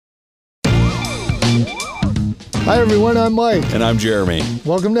Hi everyone, I'm Mike. And I'm Jeremy.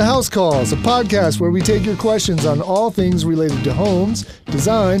 Welcome to House Calls, a podcast where we take your questions on all things related to homes,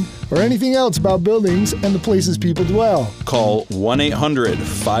 design, or anything else about buildings and the places people dwell. Call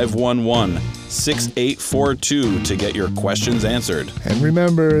 1-800-511-6842 to get your questions answered. And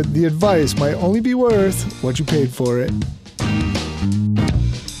remember, the advice might only be worth what you paid for it.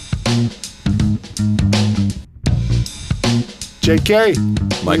 JK,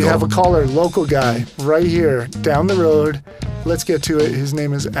 Michael. we have a caller, local guy, right here, down the road. Let's get to it. His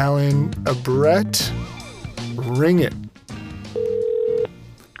name is Alan Brett. Ring it.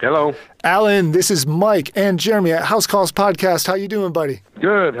 Hello. Alan, this is Mike and Jeremy at House Calls Podcast. How you doing, buddy?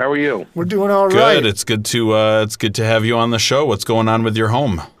 Good. How are you? We're doing all right. Good. It's good to have you on the show. What's going on with your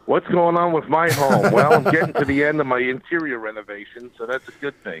home? What's going on with my home? Well, I'm getting to the end of my interior renovation, so that's a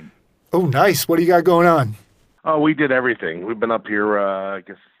good thing. Oh, nice. What do you got going on? Oh, we did everything. We've been up here, I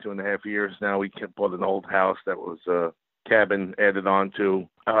guess, 2.5 years now. We bought an old house that was a cabin added on to.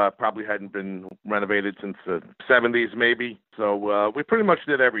 Probably hadn't been renovated since the 70s, maybe. So we pretty much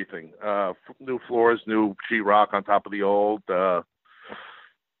did everything. New floors, new sheetrock on top of the old,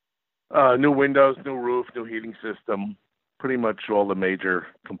 new windows, new roof, new heating system. Pretty much all the major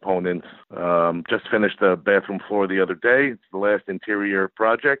components. Just finished the bathroom floor the other day. It's the last interior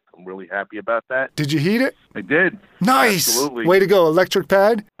project. I'm really happy about that. Did you heat it? I did. Nice. Absolutely. Way to go. Electric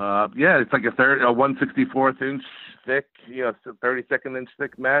pad? Yeah, it's like a 1/64th inch thick, 32nd inch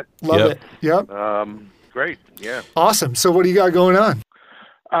thick mat. Love it. Yep. Great. Yeah. Awesome. So what do you got going on?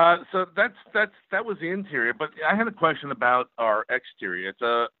 So that was the interior, but I had a question about our exterior. It's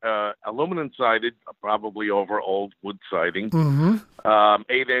a aluminum sided, probably over old wood siding,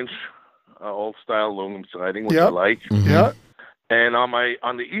 8-inch old style aluminum siding, which I like. Mm-hmm. Yeah. And on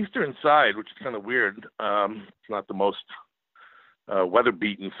the eastern side, which is kind of weird, it's not the most weather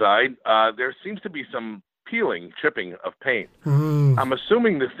beaten side. There seems to be some chipping of paint. Mm. I'm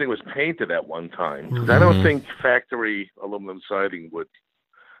assuming this thing was painted at one time, because I don't think factory aluminum siding would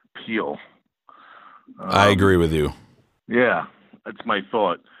peel. I agree with you. Yeah, that's my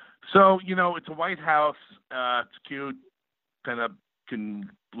thought. So, it's a white house. It's cute. Kind of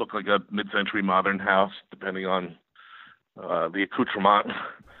can look like a mid-century modern house, depending on the accoutrement.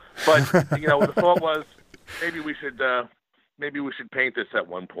 But, the thought was maybe we should paint this at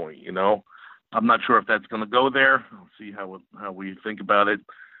one point, I'm not sure if that's going to go there. I'll see how we think about it.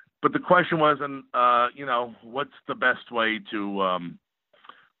 But the question was, what's the best way to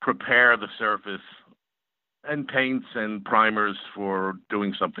prepare the surface and paints and primers for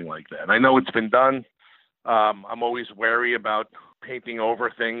doing something like that. I know it's been done. I'm always wary about painting over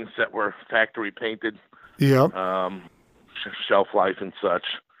things that were factory painted. Yep. Shelf life and such.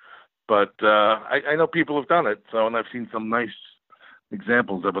 But I know people have done it. And I've seen some nice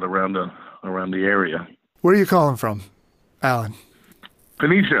examples of it around the area. Where are you calling from, Alan?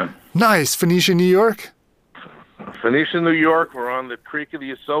 Phoenicia. Nice. Phoenicia, New York? Phoenicia, New York. We're on the Creek of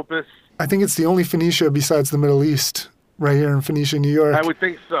the Esopus. I think it's the only Phoenicia besides the Middle East, right here in Phoenicia, New York. I would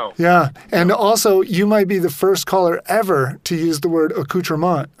think so. Yeah. And also, you might be the first caller ever to use the word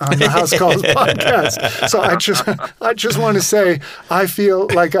accoutrement on the House Calls podcast. So I just want to say, I feel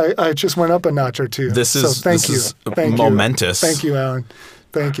like I just went up a notch or two. This is momentous. Thank you, Alan.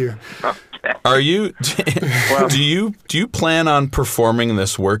 Thank you. Are you? Do you plan on performing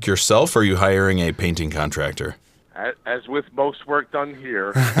this work yourself, or are you hiring a painting contractor? As with most work done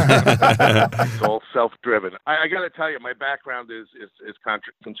here, it's all self-driven. I got to tell you, my background is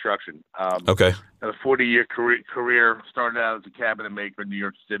construction. Okay. A 40-year career. Started out as a cabinet maker in New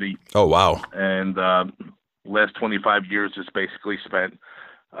York City. Oh wow! And last 25 years is basically spent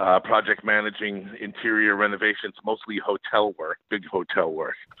project managing interior renovations, mostly hotel work, big hotel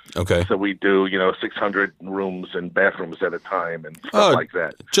work. Okay. So we do, 600 rooms and bathrooms at a time and stuff like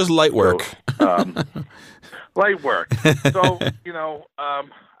that. Just light work. So, light work. So,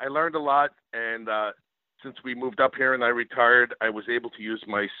 I learned a lot. And since we moved up here and I retired, I was able to use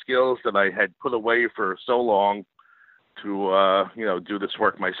my skills that I had put away for so long to, do this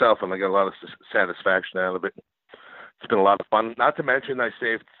work myself. And I got a lot of satisfaction out of it. It's been a lot of fun. Not to mention, I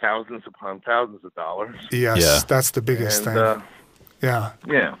saved thousands upon thousands of dollars. Yes, yeah. That's the biggest thing. Yeah.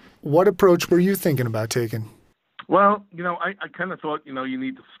 Yeah. What approach were you thinking about taking? Well, I kind of thought, you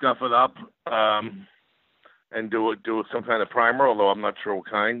need to scuff it up and do some kind of primer, although I'm not sure what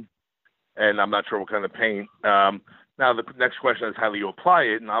kind, and I'm not sure what kind of paint. Now, the next question is how do you apply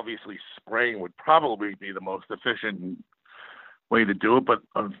it? And obviously, spraying would probably be the most efficient way to do it. But,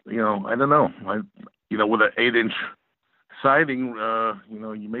 I don't know. With an 8-inch siding,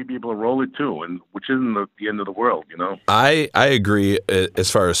 you may be able to roll it too, and which isn't the end of the world, I agree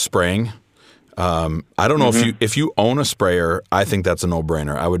as far as spraying. I don't know if you own a sprayer, I think that's a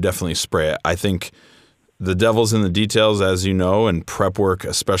no-brainer. I would definitely spray it. I think the devil's in the details, as you know, and prep work,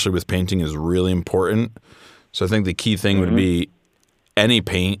 especially with painting, is really important. So I think the key thing would be any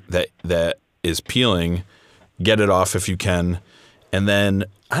paint that is peeling, get it off if you can, and then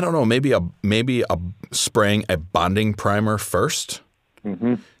I don't know, maybe a spraying a bonding primer first,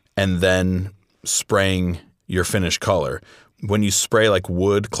 and then spraying your finished color. When you spray like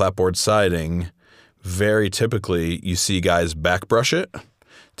wood clapboard siding, very typically you see guys backbrush it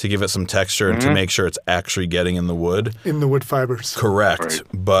to give it some texture and to make sure it's actually getting in the wood. In the wood fibers. Correct. Right.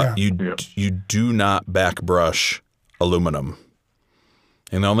 But you do not backbrush aluminum.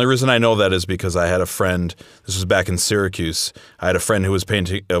 And the only reason I know that is because I had a friend, this was back in Syracuse, I had a friend who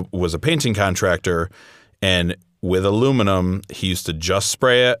was a painting contractor, and with aluminum, he used to just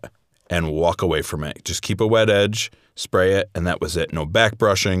spray it and walk away from it. Just keep a wet edge, spray it, and that was it. No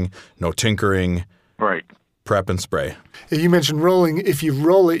backbrushing, no tinkering. Right. Prep and spray. You mentioned rolling. If you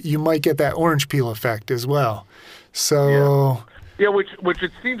roll it, you might get that orange peel effect as well. So, Yeah, which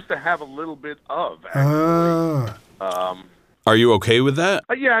it seems to have a little bit of, actually. Are you okay with that?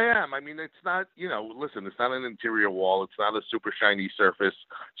 Yeah, I am. I mean, it's not, listen, it's not an interior wall. It's not a super shiny surface.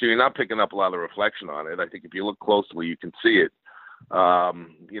 So you're not picking up a lot of reflection on it. I think if you look closely, you can see it.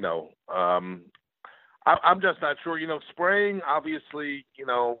 I'm just not sure. Spraying, obviously,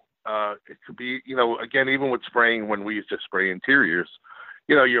 it could be, again, even with spraying when we used to spray interiors,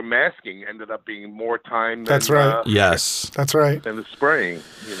 your masking ended up being more time than, that's right. Yes. That's right. than the spraying,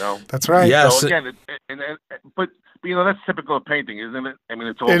 That's right. Yes. So again, but that's typical of painting, isn't it? I mean,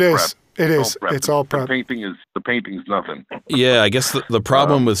 it's all It prep. is. It is. prep. It's all The prep. painting's nothing. Yeah, I guess the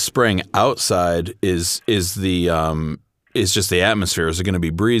problem with spraying outside is just the atmosphere. Is it going to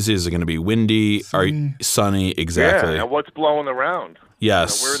be breezy? Is it going to be windy? Sunny? Exactly. Yeah, and what's blowing around?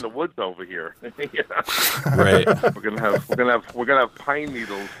 Yes. We're in the woods over here. Right. We're gonna have pine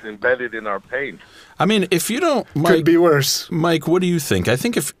needles embedded in our paint. I mean, if you don't, Could Mike, be worse. Mike, what do you think? I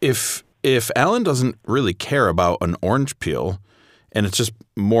think if Alan doesn't really care about an orange peel, and it's just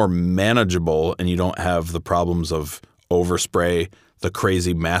more manageable, and you don't have the problems of overspray, the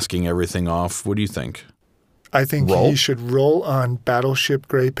crazy masking everything off, what do you think? I think he should roll on battleship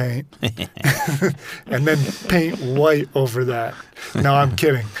gray paint and then paint white over that. No, I'm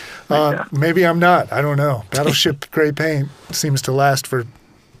kidding. Maybe I'm not. I don't know. Battleship gray paint seems to last for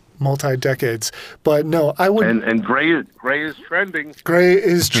multi-decades. But no, I would. And gray is trending. Gray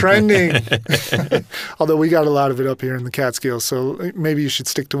is trending. Although we got a lot of it up here in the Catskills, so maybe you should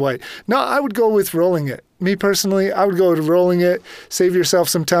stick to white. No, I would go with rolling it. Me personally, I would go with rolling it. Save yourself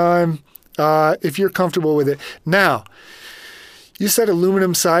some time. If you're comfortable with it. Now, you said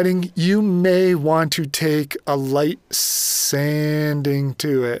aluminum siding. You may want to take a light sanding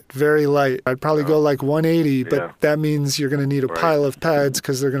to it, very light. I'd probably go like 180, but that means you're going to need a pile of pads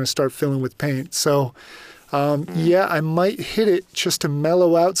because they're going to start filling with paint. So, I might hit it just to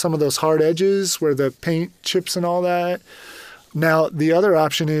mellow out some of those hard edges where the paint chips and all that. Now, the other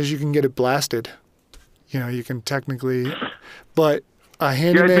option is you can get it blasted. You can technically, but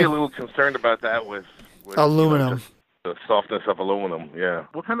I'd be a little concerned about that with aluminum. The softness of aluminum, yeah.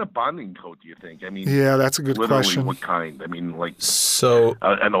 What kind of bonding coat do you think? I mean, yeah, that's a good literally question. What kind? I mean, like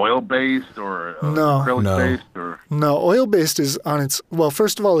an oil-based or acrylic-based? Or No, oil-based is on its... Well,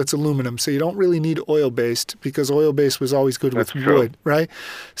 first of all, it's aluminum, so you don't really need oil-based because oil-based was always good with wood, right?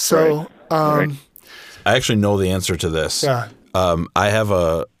 So, I actually know the answer to this. Yeah. I have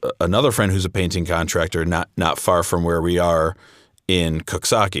another friend who's a painting contractor not far from where we are in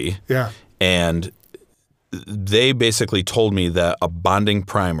Cooksaki. Yeah. And they basically told me that a bonding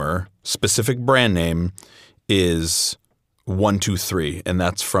primer, specific brand name, is 123, and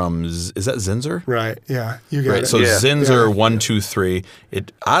that's from is that Zinsser? Right. Yeah. You got it. So Zinsser 123.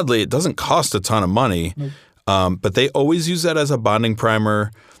 It doesn't cost a ton of money, but they always use that as a bonding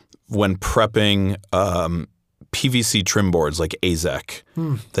primer when prepping PVC trim boards like AZEK.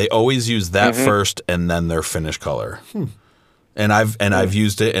 They always use that first and then their finished color. And I've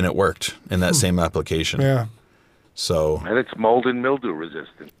used it and it worked in that same application. Yeah. So and it's mold and mildew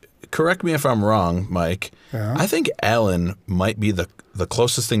resistant. Correct me if I'm wrong, Mike. Yeah. I think Alan might be the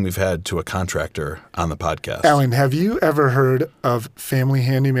closest thing we've had to a contractor on the podcast. Alan, have you ever heard of Family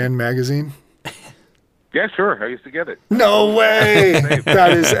Handyman magazine? Yeah, sure. I used to get it. No way!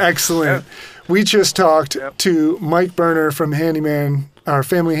 That is excellent. We just talked to Mike Berner from our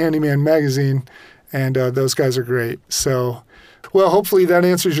Family Handyman magazine, and those guys are great. So, well, hopefully that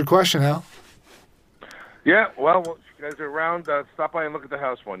answers your question, Al. Yeah, well, if you guys are around, stop by and look at the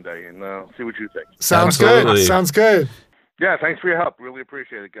house one day and see what you think. Sounds Absolutely. good. Sounds good. Yeah, thanks for your help. Really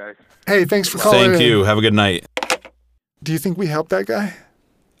appreciate it, guys. Hey, thanks for calling in. Thank you. Have a good night. Do you think we helped that guy?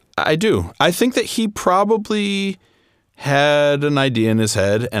 I do. I think that he probably had an idea in his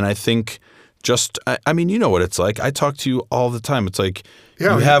head, and I think I mean, you know what it's like. I talk to you all the time. It's like you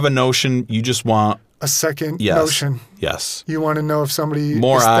have a notion, you just want a second notion. Yes. You want to know if somebody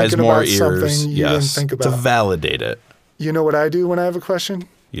more is eyes, thinking more about ears. something you didn't think about. To validate it. You know what I do when I have a question?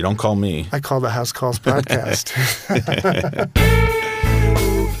 You don't call me. I call the House Calls podcast.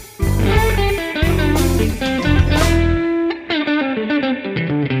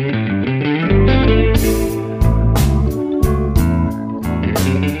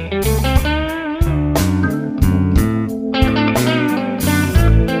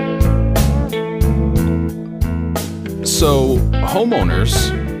 So homeowners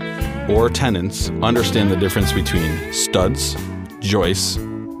or tenants understand the difference between studs, joists,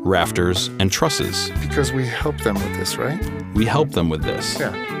 rafters, and trusses. Because we help them with this, right? We help them with this.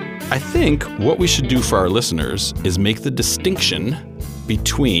 Yeah. I think what we should do for our listeners is make the distinction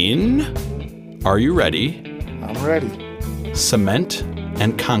between, are you ready? I'm ready. Cement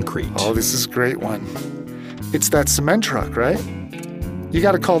and concrete. Oh, this is a great one. It's that cement truck, right? You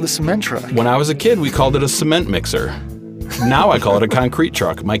got to call the cement truck. When I was a kid, we called it a cement mixer. Now I call it a concrete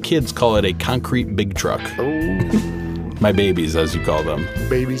truck. My kids call it a concrete big truck. Oh. My babies, as you call them.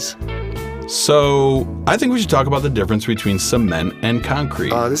 Babies. So I think we should talk about the difference between cement and concrete.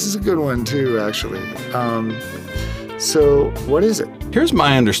 This is a good one too, actually. So what is it? Here's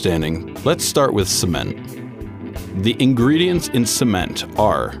my understanding. Let's start with cement. The ingredients in cement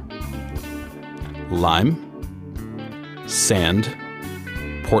are lime, sand,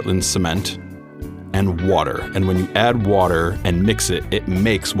 Portland cement, and water. And when you add water and mix it, it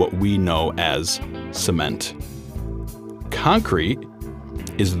makes what we know as cement. Concrete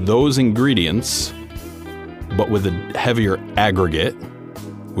is those ingredients, but with a heavier aggregate,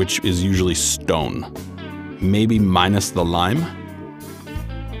 which is usually stone, maybe minus the lime.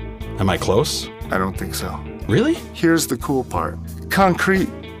 Am I close? I don't think so. Really? Here's the cool part. Concrete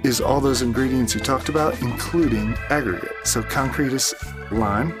is all those ingredients you talked about, including aggregate. So concrete is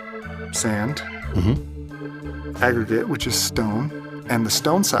lime, sand, aggregate, which is stone, and the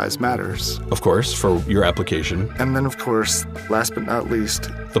stone size matters. Of course, for your application. And then, of course, last but not least,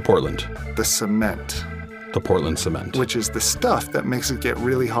 The Portland. the cement, The Portland cement. which is the stuff that makes it get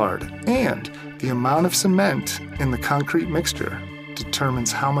really hard. And the amount of cement in the concrete mixture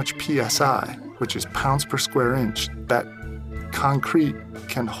determines how much PSI, which is pounds per square inch, that concrete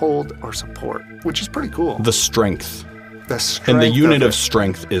can hold or support, which is pretty cool. The strength. The strength And the unit of it.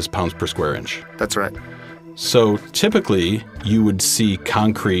 strength is pounds per square inch. That's right. So typically, you would see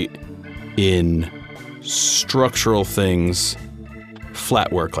concrete in structural things,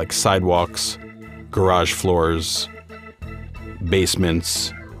 flat work like sidewalks, garage floors,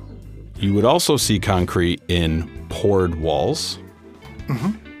 basements. You would also see concrete in poured walls,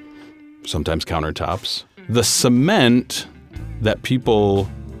 sometimes countertops. The cement that people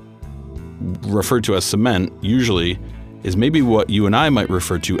refer to as cement usually is maybe what you and I might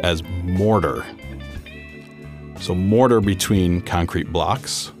refer to as mortar. So mortar between concrete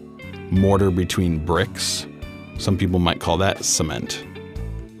blocks, mortar between bricks. Some people might call that cement.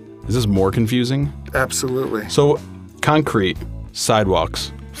 Is this more confusing? Absolutely. So concrete,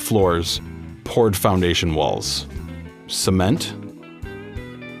 sidewalks, floors, poured foundation walls. Cement,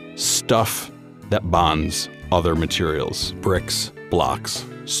 stuff that bonds other materials, bricks, blocks,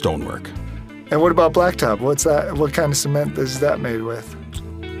 stonework. And what about blacktop? What's that? What kind of cement is that made with?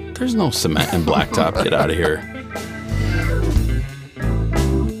 There's no cement in blacktop. Get out of here.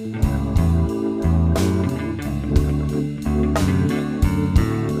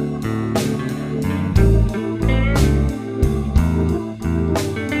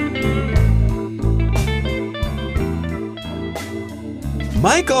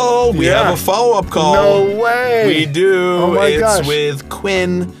 Michael, we have a follow-up call. No way. We do. Oh my It's gosh. with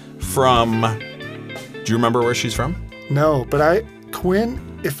Quinn from... Do you remember where she's from? No, but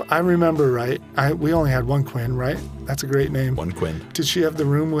Quinn, if I remember right, we only had one Quinn, right? That's a great name. One Quinn. Did she have the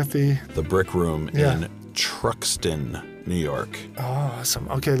room with the... The Brick Room Yeah. in Truxton, New York. Oh, awesome.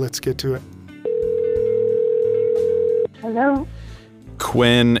 Okay, let's get to it. Hello.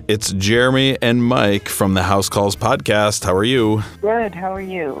 Quinn, it's Jeremy and Mike from the House Calls podcast. How are you? Good. How are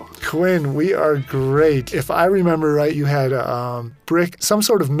you? Quinn, we are great. If I remember right, you had a some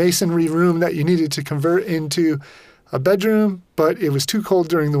sort of masonry room that you needed to convert into a bedroom, but it was too cold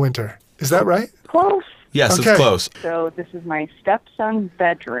during the winter. Is that right? Close. Yes, Okay. it's close. So this is my stepson's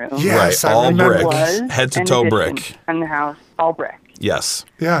bedroom. Yes, right, I all remember. brick. Was Head to an toe addition brick. on the house, all brick. Yes.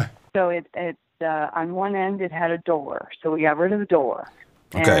 Yeah. So on one end it had a door, so we got rid of the door.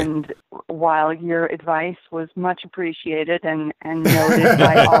 Okay. And while your advice was much appreciated and noted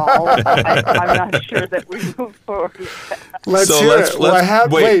by all, I'm not sure that we move forward with that. Let's hear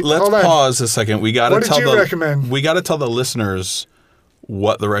it. Wait, let's hold on. pause a second. We got to What did you recommend? We got to tell the listeners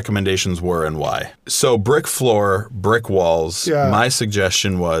what the recommendations were and why. So brick floor, brick walls. Yeah. My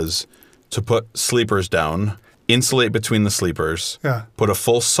suggestion was to put sleepers down, insulate between the sleepers, Yeah. put a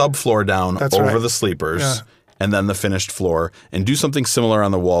full subfloor down That's over right. the sleepers, Yeah. and then the finished floor, and do something similar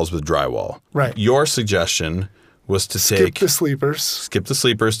on the walls with drywall. Right. Your suggestion was to Skip the sleepers skip the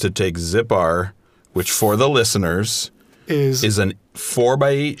sleepers to take Zip-R, which for the listeners is an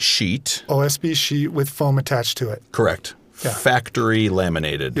 4x8 sheet. OSB sheet with foam attached to it. Correct. Yeah. Factory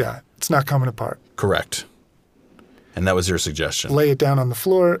laminated. Yeah, it's not coming apart. Correct. And that was your suggestion. Lay it down on the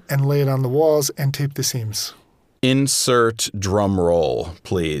floor and lay it on the walls and tape the seams. Insert drum roll,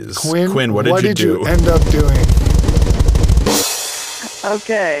 please. Quinn, what did you do? you end up doing?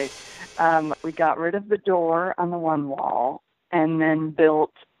 Okay. We got rid of the door on the one wall and then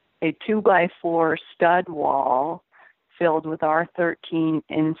built a 2x4 stud wall filled with R13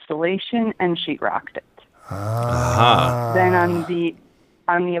 insulation and sheetrocked it. Then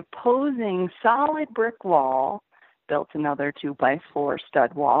on the opposing solid brick wall, built another 2x4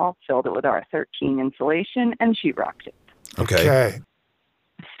 stud wall, filled it with R13 insulation, and sheetrocked it. Okay.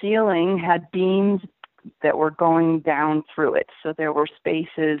 The ceiling had beams that were going down through it, so there were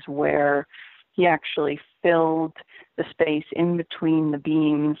spaces where he actually filled the space in between the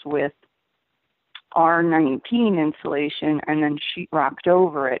beams with R19 insulation and then sheetrocked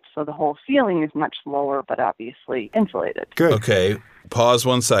over it, so the whole ceiling is much lower but obviously insulated. Good. Okay. Pause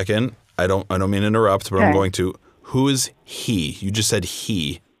 1 second. I don't mean to interrupt, but I'm Okay. going to. Who is he? You just said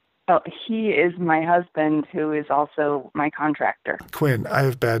he. Oh, he is my husband, who is also my contractor. Quinn, I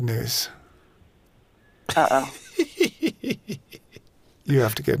have bad news. Uh-oh. You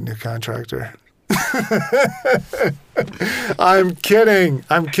have to get a new contractor. I'm kidding.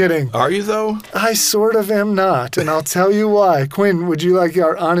 Are you though? I sort of am not, and I'll tell you why. Quinn, would you like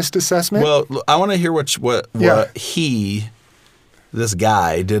our honest assessment? Well, I want to hear what Yeah. this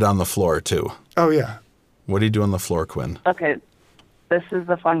guy, did on the floor too. Oh, yeah. What did he do on the floor, Quinn? Okay, this is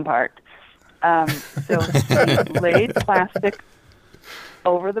the fun part. So he laid plastic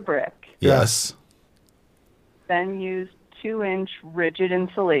over the brick, Yeah. Yes. then used 2-inch rigid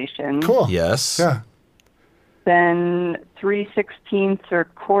insulation, Cool. Yes. Yeah. then 3/16 or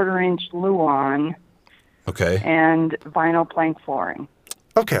 1/4-inch Luan, Okay. and vinyl plank flooring.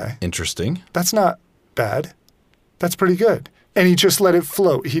 Okay. Interesting. That's not bad. That's pretty good. And he just let it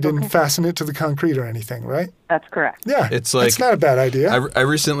float. He didn't fasten it to the concrete or anything, right? That's correct. Yeah. It's like- It's not a bad idea. I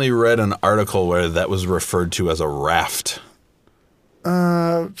recently read an article where that was referred to as a raft.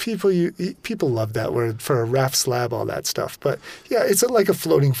 People love that word for a raft slab, all that stuff. But yeah, it's like a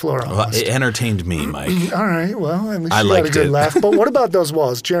floating floor Well, almost. it entertained me, Mike. All right, well, at least I you got a liked good it. laugh. But what about those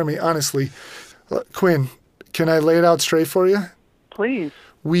walls? Jeremy, honestly, Quinn, can I lay it out straight for you? Please.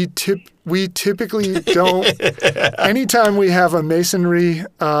 We typically don't. Anytime we have a masonry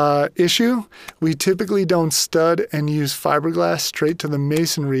issue, we typically don't stud and use fiberglass straight to the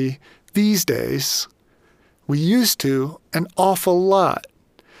masonry these days. We used to an awful lot,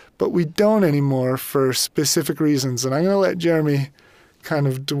 but we don't anymore for specific reasons. And I'm going to let Jeremy kind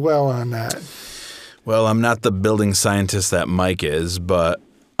of dwell on that. Well, I'm not the building scientist that Mike is, but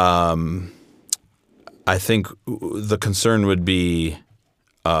I think the concern would be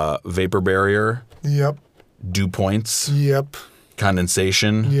vapor barrier, Yep. dew points, Yep.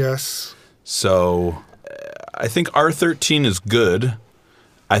 condensation. Yes. So I think R13 is good.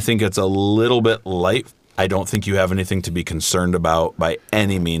 I think it's a little bit light. I don't think you have anything to be concerned about by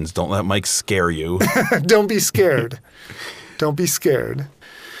any means. Don't let Mike scare you. Don't be scared. Don't be scared.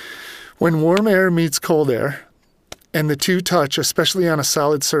 When warm air meets cold air, and the two touch, especially on a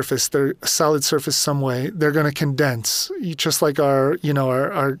solid surface, they're a solid surface some way, they're going to condense. Just like our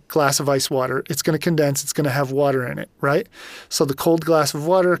glass of ice water. It's going to condense. It's going to have water in it, right? So the cold glass of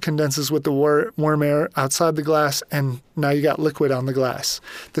water condenses with the warm air outside the glass, and now you got liquid on the glass.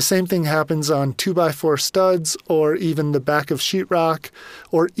 The same thing happens on 2x4 studs, or even the back of sheetrock,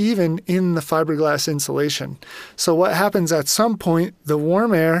 or even in the fiberglass insulation. So what happens at some point, the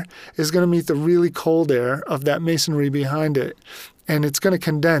warm air is going to meet the really cold air of that masonry behind it, and it's going to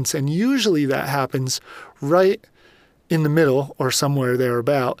condense. And usually that happens right in the middle or somewhere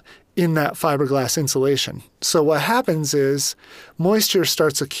thereabout in that fiberglass insulation. So what happens is moisture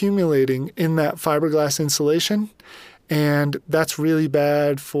starts accumulating in that fiberglass insulation, and that's really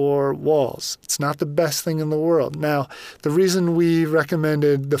bad for walls. It's not the best thing in the world. Now, the reason we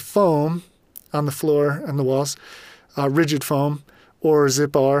recommended the foam on the floor and the walls, rigid foam or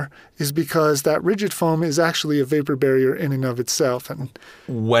Zip-R, is because that rigid foam is actually a vapor barrier in and of itself. And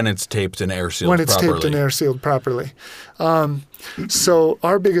when it's taped and air sealed when it's properly. taped and air sealed properly. So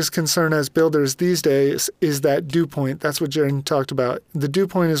our biggest concern as builders these days is that dew point. That's what Jaron talked about. The dew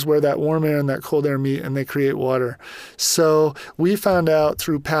point is where that warm air and that cold air meet and they create water. So we found out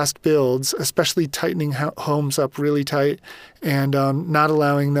through past builds, especially tightening homes up really tight and not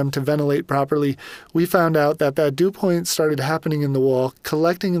allowing them to ventilate properly, we found out that that dew point started happening in the wall,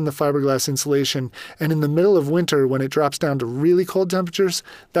 collecting in the fiberglass insulation, and in the middle of winter, when it drops down to really cold temperatures,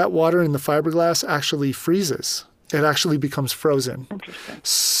 that water in the fiberglass actually freezes. It actually becomes frozen. Interesting.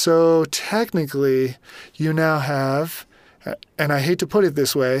 So technically, you now have, and I hate to put it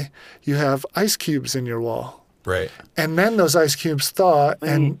this way, you have ice cubes in your wall. Right. And then those ice cubes thaw,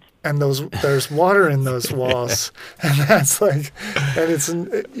 and there's water in those walls, and that's like, and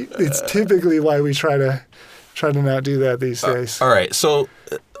it's typically why we try to not do that these days. All right, so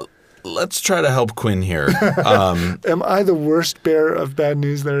let's try to help Quinn here. Am I the worst bearer of bad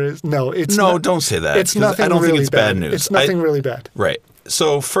news there is? No, it's not. Don't say that. It's nothing. I don't really think it's bad news. It's nothing really bad. Right.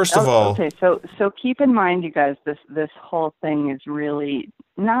 So first of all, okay. So keep in mind, you guys, this whole thing is really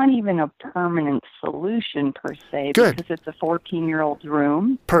not even a permanent solution per se, Good. because it's a 14-year-old's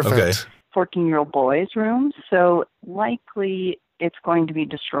room. Perfect. Okay. 14-year-old boy's room. So likely it's going to be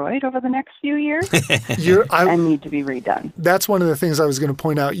destroyed over the next few years and need to be redone. That's one of the things I was going to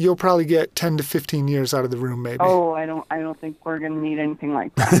point out. You'll probably get 10 to 15 years out of the room, maybe. Oh, I don't think we're going to need anything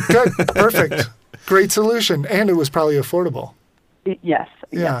like that. Good. Perfect. Great solution. And it was probably affordable. Yes,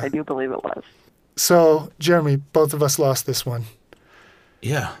 Yeah. I do believe it was. So, Jeremy, both of us lost this one.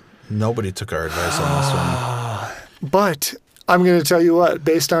 yeah, nobody took our advice on this one. But I'm going to tell you what,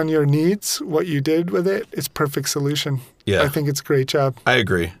 based on your needs, what you did with it, it's perfect solution. Yeah. I think it's a great job. I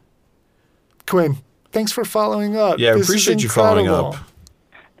agree. Quinn, thanks for following up. Yeah, I This is appreciate you following incredible. up.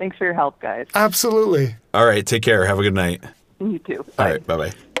 Thanks for your help, guys. Absolutely. All right, take care. Have a good night. You too. All Bye. right,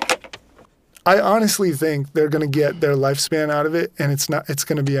 bye-bye. I honestly think they're going to get their lifespan out of it, and it's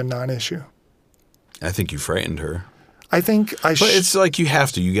going to be a non-issue. I think you frightened her. I think I But it's like you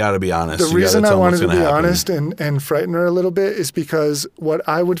have to. You got to be honest. The You gotta reason I tell them wanted what's to be gonna happen. honest and frighten her a little bit is because what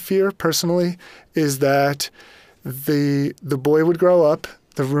I would fear personally is that the boy would grow up,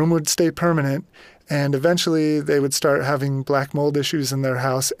 the room would stay permanent, and eventually they would start having black mold issues in their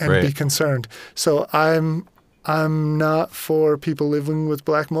house and be Right. concerned. So I'm not for people living with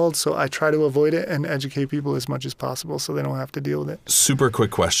black mold, so I try to avoid it and educate people as much as possible so they don't have to deal with it. Super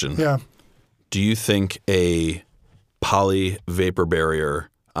quick question. Yeah. Do you think a poly vapor barrier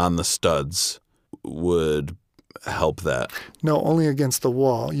on the studs would help that? No, only against the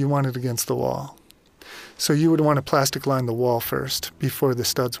wall. You want it against the wall. So you would want to plastic line the wall first before the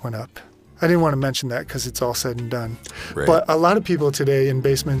studs went up. I didn't want to mention that because it's all said and done. Right. But a lot of people today in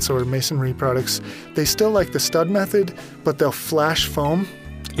basements or masonry products, they still like the stud method, but they'll flash foam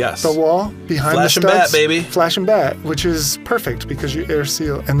Yes. the wall behind Flash the and studs. bat, baby. Flash and bat, which is perfect because you air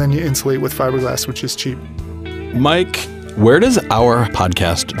seal and then you insulate with fiberglass, which is cheap. Mike, where does our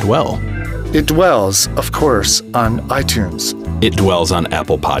podcast dwell? It dwells, of course, on iTunes, It dwells on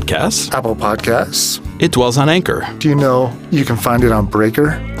Apple Podcasts. Apple Podcasts. It dwells on Anchor, Do you know you can find it on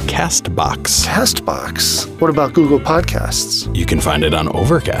Breaker? Castbox. Castbox. What about Google Podcasts? You can find it on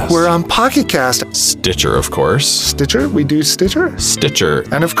Overcast. We're on Pocket Cast. Stitcher, of course. Stitcher? We do Stitcher? Stitcher.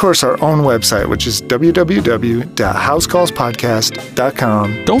 And of course, our own website, which is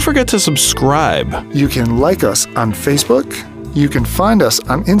www.housecallspodcast.com. Don't forget to subscribe. You can like us on Facebook. You can find us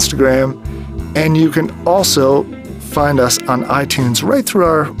on Instagram. And you can also find us on iTunes right through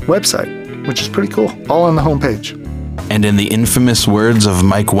our website, which is pretty cool. All on the homepage. And in the infamous words of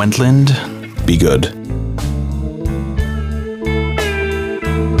Mike Wentland, be good.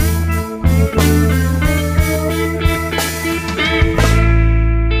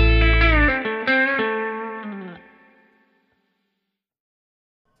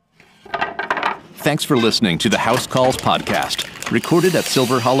 Thanks for listening to the House Calls podcast, recorded at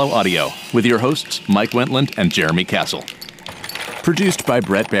Silver Hollow Audio with your hosts, Mike Wentland and Jeremy Castle. Produced by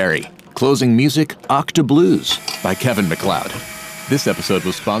Brett Barry. Closing music, Octa Blues by Kevin MacLeod. This episode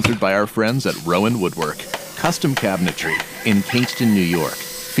was sponsored by our friends at Rowan Woodwork, custom cabinetry in Kingston, New York,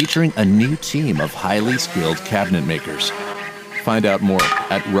 featuring a new team of highly skilled cabinet makers. Find out more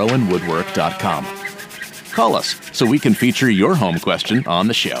at rowanwoodwork.com. Call us so we can feature your home question on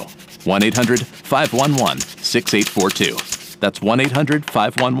the show. 1-800-511-6842. That's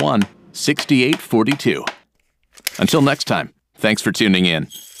 1-800-511-6842. Until next time, thanks for tuning in.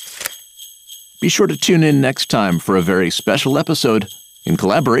 Be sure to tune in next time for a very special episode in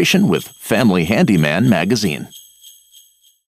collaboration with Family Handyman magazine.